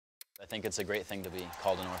I think it's a great thing to be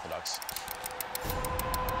called unorthodox.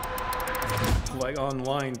 Like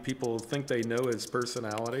online, people think they know his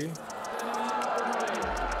personality,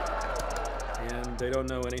 and they don't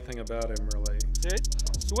know anything about him really. Sit,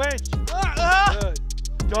 switch. Good.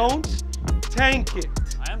 Don't tank it.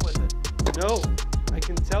 I am with it. No, I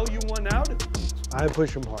can tell you one out of it. I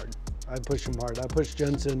push him hard. I push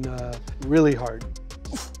Jenson really hard.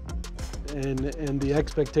 And the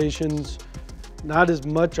expectations, not as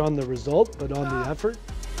much on the result, but on the effort.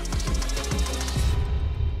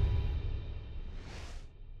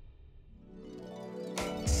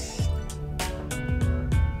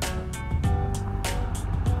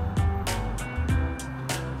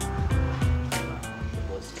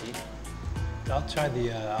 I'll try the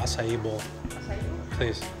acai bowl,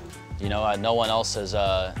 please. You know, no one else has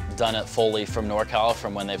done it fully from NorCal,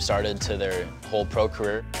 from when they've started to their whole pro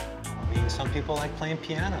career. I mean, some people like playing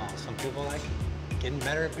piano. Some people like getting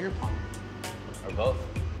better at beer pong. Or both.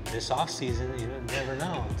 This off season, you never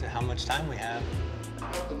know how much time we have.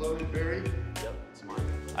 The loaded berry? Yep, it's mine.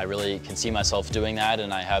 I really can see myself doing that,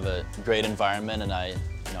 and I have a great environment, and I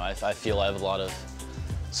feel I have a lot of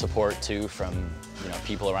support too from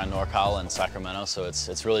people around NorCal and Sacramento, so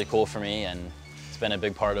it's really cool for me, and it's been a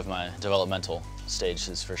big part of my developmental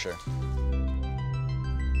stages for sure.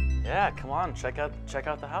 Yeah, come on, check out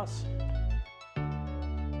the house.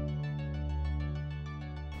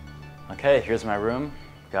 Okay, here's my room.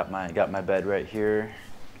 Got my bed right here.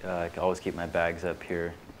 I can always keep my bags up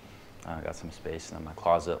here. Got some space in my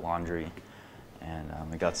closet, laundry, and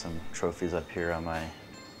we got some trophies up here on my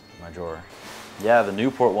drawer. Yeah, the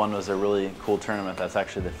Newport one was a really cool tournament. That's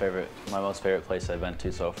actually my most favorite place I've been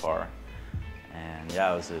to so far. And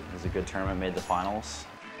yeah, it was a good tournament, made the finals.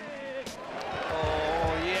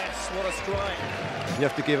 Oh yes, what a strike. You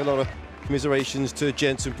have to give a lot of commiserations to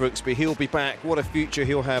Jenson Brooksby. He'll be back. What a future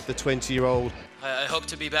he'll have, the 20-year-old. I hope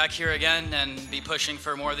to be back here again and be pushing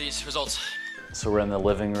for more of these results. So we're in the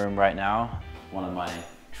living room right now. One of my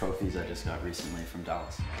trophies I just got recently from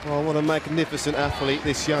Dallas. Oh, what a magnificent athlete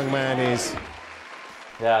this young man is.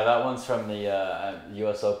 Yeah, that one's from the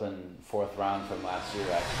US Open 4th round from last year,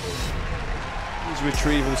 actually. His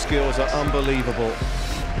retrieval skills are unbelievable.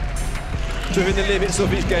 Driven the limits of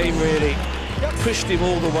his game, really. Pushed him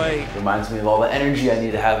all the way. Reminds me of all the energy I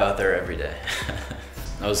need to have out there every day.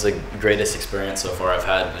 That was the greatest experience so far I've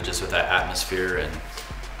had, just with that atmosphere and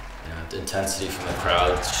the intensity from the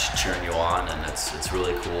crowd cheering you on, and it's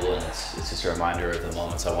really cool, and it's just a reminder of the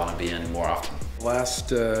moments I want to be in more often.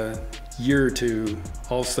 Last year or two,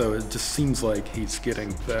 also, it just seems like he's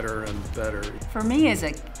getting better and better. For me,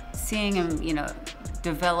 seeing him,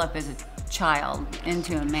 develop as a child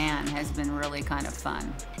into a man has been really kind of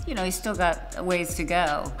fun. He's still got a ways to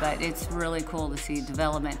go, but it's really cool to see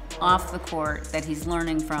development off the court that he's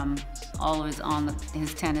learning from all of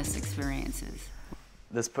his tennis experiences.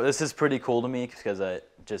 This is pretty cool to me because it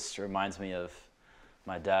just reminds me of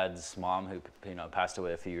my dad's mom, who passed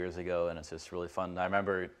away a few years ago, and it's just really fun. I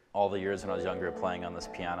remember all the years when I was younger playing on this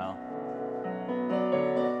piano.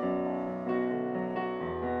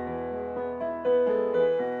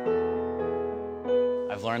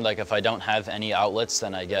 I've learned, if I don't have any outlets,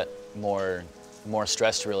 then I get more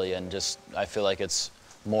stressed, really, and I feel like it's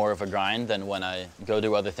more of a grind than when I go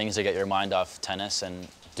do other things to get your mind off tennis and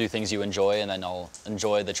do things you enjoy, and then I'll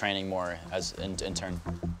enjoy the training more in turn.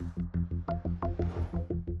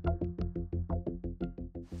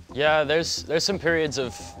 Yeah, there's some periods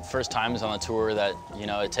of first times on the tour that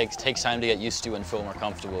it takes time to get used to and feel more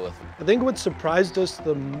comfortable with. I think what surprised us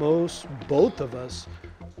the most, both of us,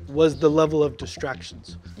 was the level of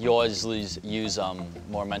distractions. You always use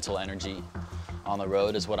more mental energy on the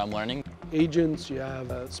road, is what I'm learning. Agents, you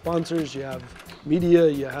have sponsors, you have media,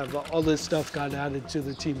 you have all this stuff got added to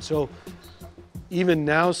the team. So even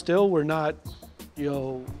now still, we're not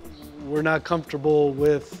comfortable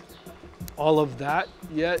with all of that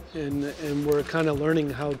yet, and we're kind of learning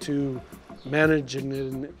how to manage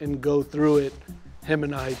and go through it, him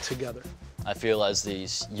and I together. I feel as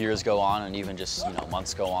these years go on, and even just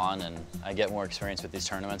months go on, and I get more experience with these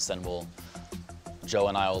tournaments, then Joe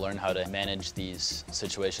and I will learn how to manage these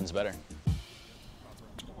situations better.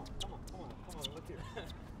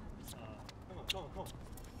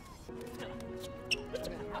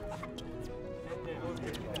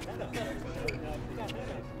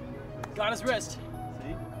 Got his wrist. See?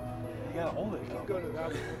 You gotta hold it. Go to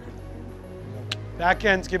that one.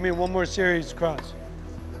 Backhands, give me one more series cross.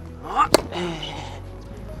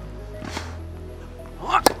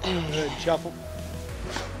 Good, shuffle.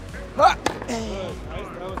 Good, nice,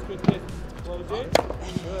 that was good hit. Close it. Good,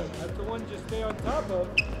 that's the one just stay on top of.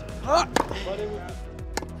 But it was...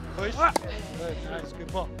 Push. Good, nice,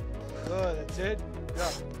 good ball. Good, that's it.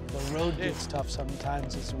 Yeah. The road gets tough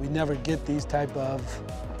sometimes. Is we never get these type of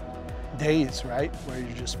days, right, where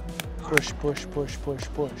you just push, push, push, push,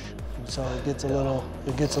 push. And so it gets a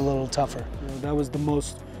little tougher. You know, that was the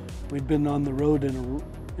most we've been on the road in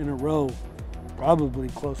a row, probably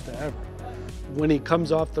close to ever. When he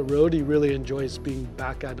comes off the road, he really enjoys being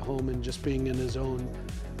back at home and just being in his own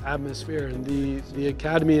atmosphere. And the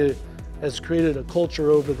academy has created a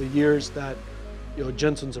culture over the years that, you know,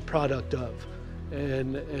 Jenson's a product of,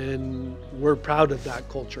 and we're proud of that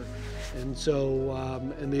culture. And so,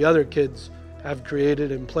 and the other kids have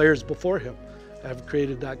created, and players before him have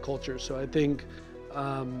created that culture. So I think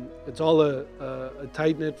it's all a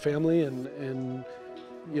tight-knit family, and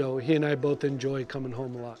you know, he and I both enjoy coming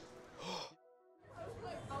home a lot.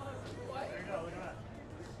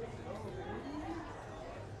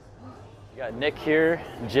 You got Nick here,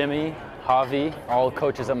 Jimmy, Javi, all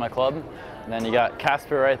coaches at my club. And then you got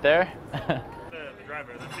Casper right there. the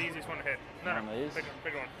driver, that's the easiest one to hit. No,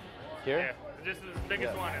 bigger one. Here? Yeah, just the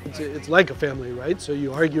biggest one. It's like a family, right? So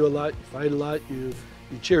you argue a lot, you fight a lot, you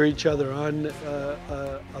cheer each other on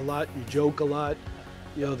a lot, you joke a lot.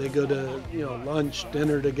 You know, they go to, you know, lunch,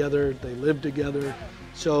 dinner together, they live together.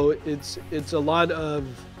 So it's a lot of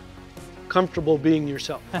comfortable being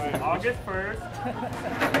yourself. August 1st,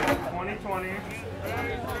 2020.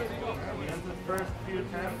 Jenson's first few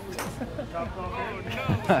attempts. Top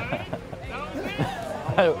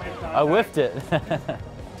I whiffed it.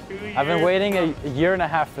 I've been waiting a year and a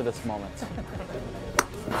half for this moment.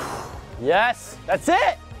 Yes, that's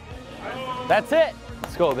it. That's it.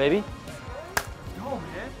 Let's go, baby.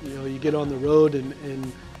 You know, you get on the road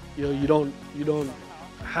and you know, you don't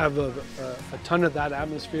have a ton of that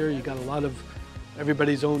atmosphere. You got a lot of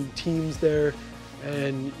everybody's own teams there,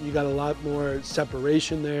 and you got a lot more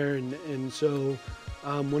separation there. And so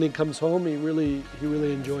when he comes home, he really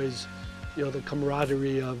enjoys, you know, the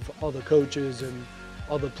camaraderie of all the coaches and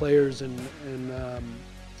all the players and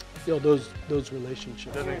you know, those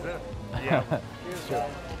relationships. Doesn't exist. Yeah.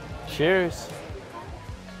 Cheers.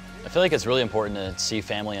 I feel like it's really important to see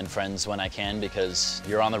family and friends when I can, because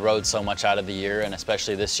you're on the road so much out of the year, and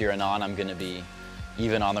especially this year and on, I'm going to be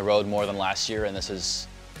even on the road more than last year, and this is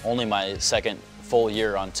only my second full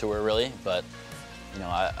year on tour, really. But you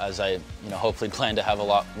know, as I hopefully plan to have a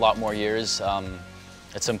lot more years,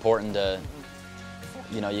 it's important to,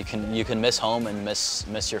 you know, you can miss home and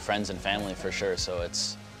miss your friends and family for sure. So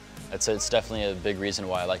it's definitely a big reason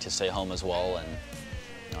why I like to stay home as well. And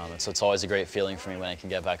it's always a great feeling for me when I can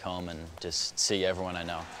get back home and just see everyone I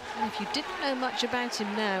know. And if you didn't know much about him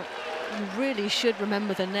now, you really should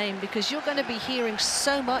remember the name, because you're going to be hearing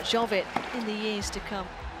so much of it in the years to come.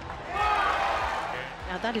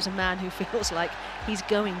 Now that is a man who feels like he's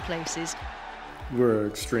going places. We're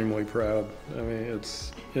extremely proud. I mean,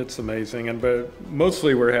 it's amazing, but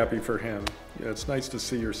mostly we're happy for him. It's nice to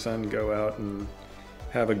see your son go out and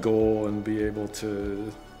have a goal and be able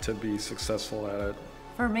to be successful at it.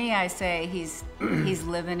 For me, I say he's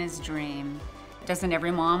living his dream. Doesn't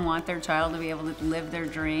every mom want their child to be able to live their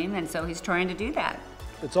dream? And so he's trying to do that.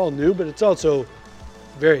 It's all new, but it's also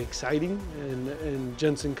very exciting, and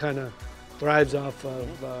Jenson kind of thrives off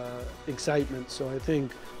of excitement. So I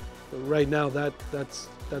think right now that's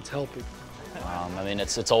helping. I mean,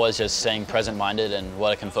 it's always just staying present-minded and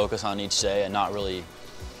what I can focus on each day, and not really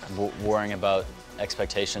worrying about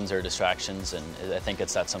expectations or distractions, and I think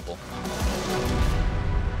it's that simple.